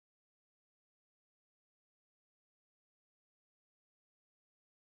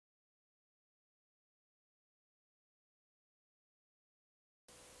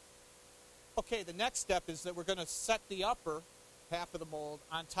Okay, the next step is that we're going to set the upper half of the mold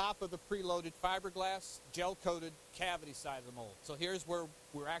on top of the preloaded fiberglass gel-coated cavity side of the mold. So here's where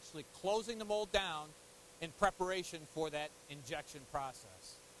we're actually closing the mold down in preparation for that injection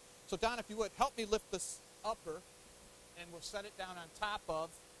process. So Don, if you would, help me lift this upper, and we'll set it down on top of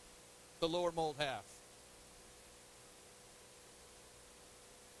the lower mold half.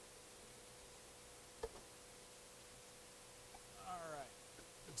 All right.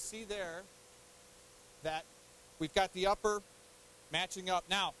 You can see there that we've got the upper matching up.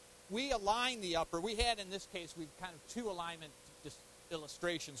 Now, we align the upper. We had, in this case, we've kind of two alignment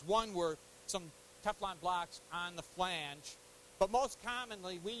illustrations. One were some Teflon blocks on the flange, but most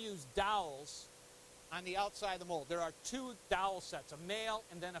commonly we use dowels on the outside of the mold. There are two dowel sets, a male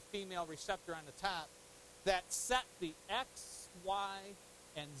and then a female receptor on the top, that set the X, Y,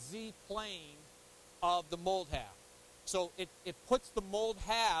 and Z plane of the mold half. So it puts the mold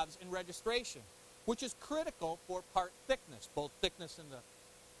halves in registration, which is critical for part thickness, both thickness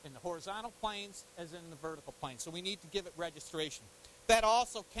in the horizontal planes as in the vertical planes. So we need to give it registration. That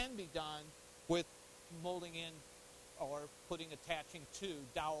also can be done with molding in or attaching to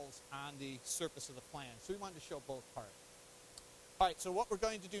dowels on the surface of the flange. So we wanted to show both parts. All right, so what we're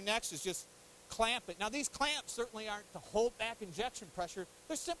going to do next is just clamp it. Now these clamps certainly aren't to hold back injection pressure.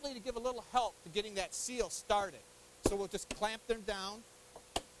 They're simply to give a little help to getting that seal started. So we'll just clamp them down.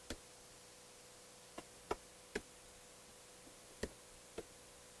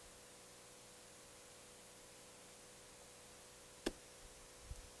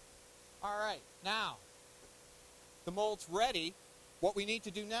 All right, now the mold's ready. What we need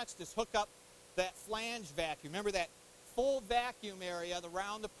to do next is hook up that flange vacuum. Remember that full vacuum area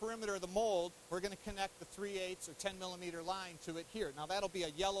around the perimeter of the mold? We're going to connect the 3/8 or 10 millimeter line to it here. Now that'll be a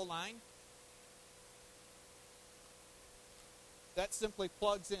yellow line. That simply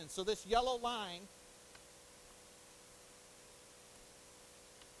plugs in. So this yellow line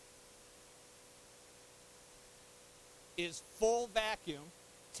is full vacuum,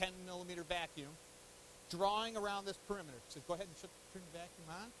 10 millimeter vacuum, drawing around this perimeter. So go ahead and turn the vacuum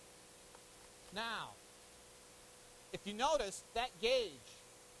on. Now, if you notice that gauge,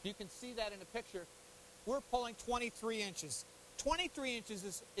 you can see that in the picture, we're pulling 23 inches. 23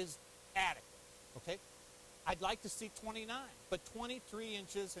 inches is adequate, okay? I'd like to see 29, but 23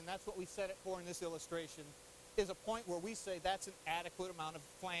 inches, and that's what we set it for in this illustration, is a point where we say that's an adequate amount of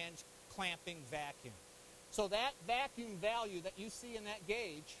flange clamping vacuum. So that vacuum value that you see in that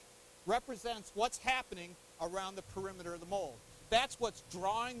gauge represents what's happening around the perimeter of the mold. That's what's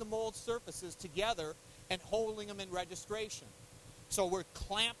drawing the mold surfaces together and holding them in registration. So we're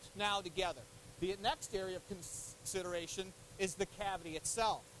clamped now together. The next area of consideration is the cavity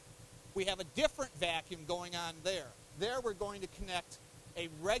itself. We have a different vacuum going on there. There we're going to connect a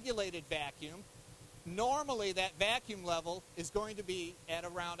regulated vacuum. Normally that vacuum level is going to be at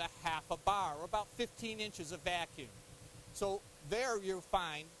around a half a bar, or about 15 inches of vacuum. So there you'll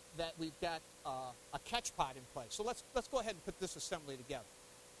find that we've got a catch pot in place. So let's go ahead and put this assembly together.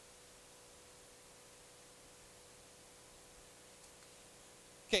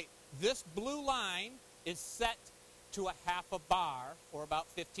 Okay, this blue line is set to a half a bar, or about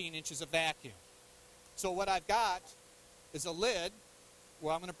 15 inches of vacuum. So what I've got is a lid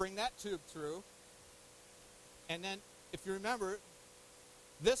where I'm going to bring that tube through. And then, if you remember,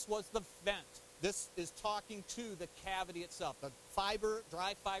 this was the vent. This is talking to the cavity itself. The fiber,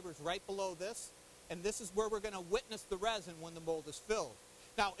 dry fiber is right below this, and this is where we're going to witness the resin when the mold is filled.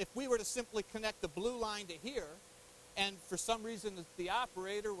 Now, if we were to simply connect the blue line to here, and for some reason the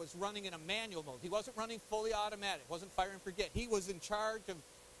operator was running in a manual mode, he wasn't running fully automatic, wasn't fire and forget, he was in charge of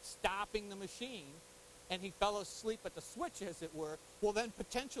stopping the machine, and he fell asleep at the switch, as it were, well, then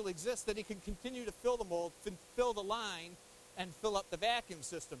potential exists that he can continue to fill the mold, fill the line, and fill up the vacuum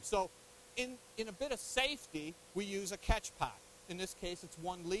system. So in a bit of safety, we use a catch pot. In this case, it's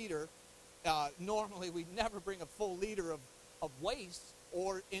 1 liter. Normally, we'd never bring a full liter of waste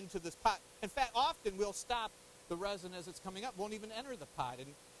or into this pot. In fact, often we'll stop the resin as it's coming up, won't even enter the pot. And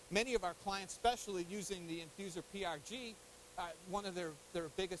many of our clients, especially using the infuser PRG, one of their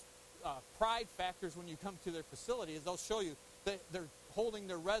biggest pride factors when you come to their facility is they'll show you that they're holding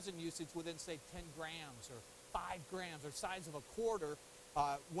their resin usage within, say, 10 grams or 5 grams or size of a quarter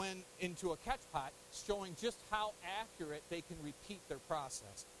when into a catch pot, showing just how accurate they can repeat their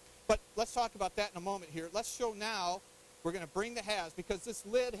process. But let's talk about that in a moment here. Let's show now, we're going to bring the halves, because this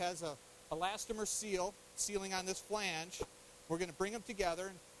lid has a elastomer sealing on this flange. We're going to bring them together,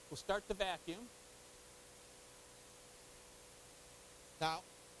 and we'll start the vacuum. Now,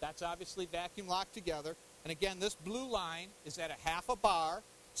 that's obviously vacuum locked together. And again, this blue line is at a half a bar,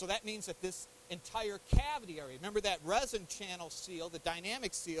 So that means that this entire cavity area, remember that resin channel seal, the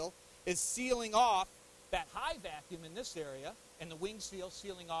dynamic seal, is sealing off that high vacuum in this area, and the wing seal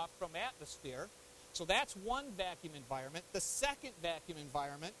sealing off from atmosphere. So that's one vacuum environment. The second vacuum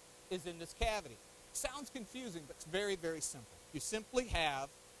environment is in this cavity. Sounds confusing, but it's very, very simple. You simply have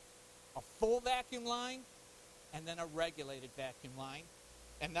a full vacuum line and then a regulated vacuum line,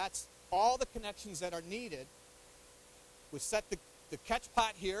 and that's all the connections that are needed. We set the catch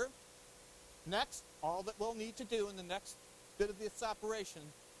pot here. Next, all that we'll need to do in the next bit of this operation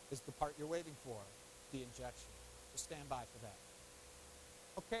is the part you're waiting for, the injection. So stand by for that.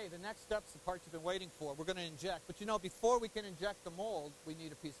 Okay, the next step's the part you've been waiting for. We're going to inject. But you know, before we can inject the mold, we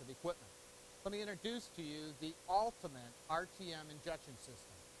need a piece of equipment. Let me introduce to you the ultimate RTM injection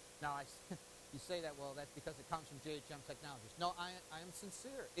system. Now, you say that, well, that's because it comes from JHM Technologies. No, I am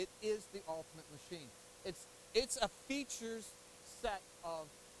sincere. It is the ultimate machine. It's a features set of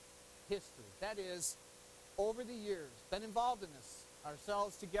history. That is, over the years, been involved in this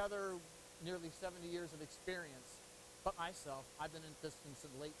ourselves together, nearly 70 years of experience. But myself, I've been in this since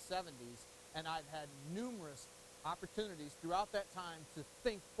the late 70s, and I've had numerous opportunities throughout that time to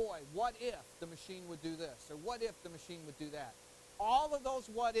think, boy, what if the machine would do this, or what if the machine would do that? All of those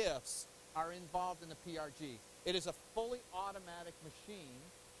what ifs are involved in the PRG. It is a fully automatic machine,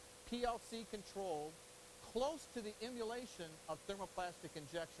 PLC controlled, close to the emulation of thermoplastic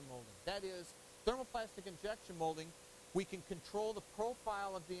injection molding. That is, thermoplastic injection molding, we can control the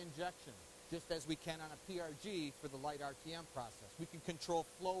profile of the injection, just as we can on a PRG for the light RTM process. We can control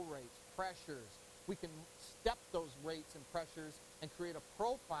flow rates, pressures. We can step those rates and pressures and create a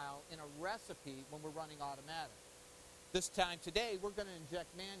profile in a recipe when we're running automatic. This time today, we're going to inject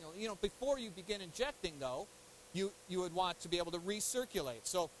manual. You know, before you begin injecting, though, you would want to be able to recirculate.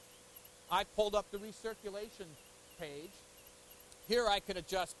 So I pulled up the recirculation page. Here I could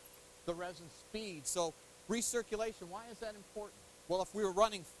adjust the resin speed. So recirculation, why is that important? Well, if we were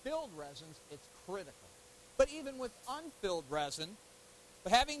running filled resins, it's critical. But even with unfilled resin,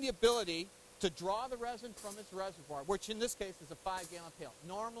 having the ability to draw the resin from its reservoir, which in this case is a 5-gallon pail,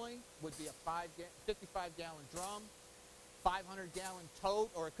 normally would be a 55-gallon drum, 500-gallon tote,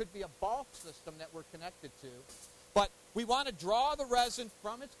 or it could be a bulk system that we're connected to. But we want to draw the resin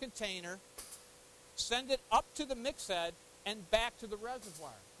from its container, send it up to the mix head, and back to the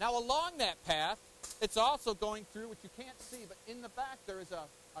reservoir. Now, along that path, it's also going through, which you can't see, but in the back there is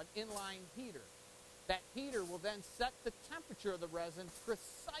an inline heater. That heater will then set the temperature of the resin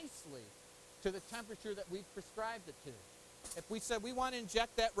precisely to the temperature that we've prescribed it to. If we said we want to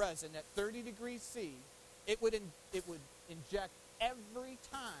inject that resin at 30 degrees C, it would inject every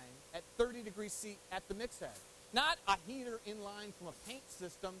time at 30 degrees C at the mix head. Not a heater in line from a paint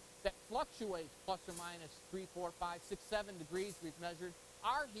system that fluctuates plus or minus 3, 4, 5, 6, 7 degrees we've measured.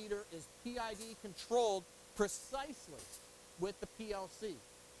 Our heater is PID controlled precisely with the PLC.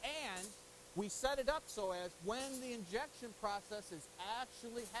 And we set it up so as when the injection process is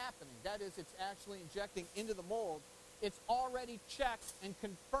actually happening, that is, it's actually injecting into the mold, it's already checked and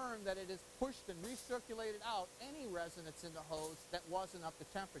confirmed that it has pushed and recirculated out any resin that's in the hose that wasn't up to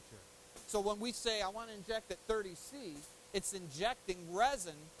temperature. So when we say I want to inject at 30 C, it's injecting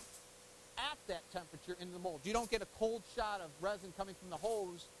resin at that temperature into the mold. You don't get a cold shot of resin coming from the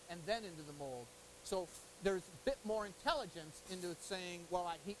hose and then into the mold. So there's a bit more intelligence into saying, well,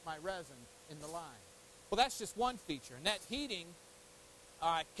 I heat my resin in the line. Well, that's just one feature. And that heating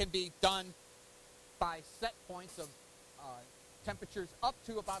can be done by set points of temperatures up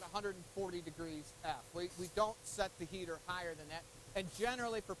to about 140 degrees F. We don't set the heater higher than that. And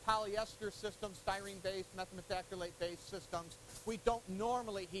generally for polyester systems, styrene-based, methylmethacrylate-based systems, we don't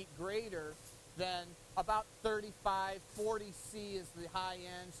normally heat greater than about 35, 40 C is the high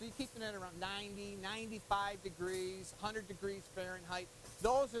end. So you're keeping it around 90, 95 degrees, 100 degrees Fahrenheit.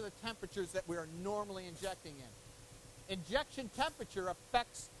 Those are the temperatures that we are normally injecting in. Injection temperature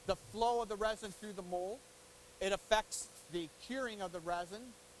affects the flow of the resin through the mold. It affects the curing of the resin.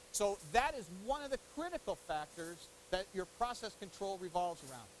 So that is one of the critical factors that your process control revolves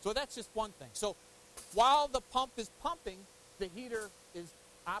around. So that's just one thing. So while the pump is pumping, the heater is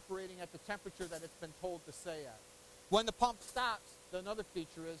operating at the temperature that it's been told to stay at. When the pump stops, another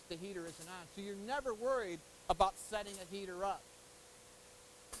feature is the heater isn't on. So you're never worried about setting a heater up.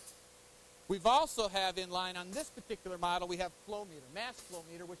 We've also have in line on this particular model, we have flow meter, mass flow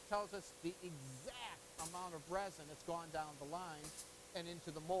meter, which tells us the exact amount of resin that's gone down the line and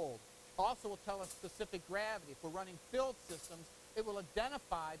into the mold. Also will tell us specific gravity. If we're running filled systems, it will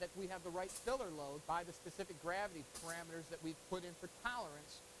identify that we have the right filler load by the specific gravity parameters that we've put in for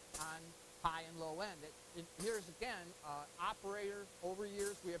tolerance on high and low end. Here's again, operators over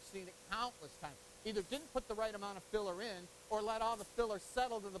years, we have seen it countless times. Either didn't put the right amount of filler in or let all the filler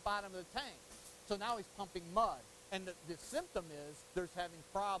settle to the bottom of the tank. So now he's pumping mud. And the symptom is there's having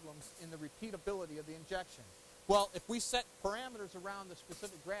problems in the repeatability of the injection. Well, if we set parameters around the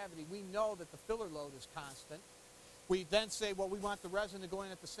specific gravity, we know that the filler load is constant. We then say, well, we want the resin to go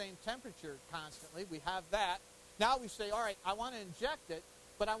in at the same temperature constantly. We have that. Now we say, all right, I want to inject it,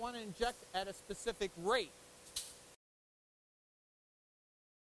 but I want to inject at a specific rate.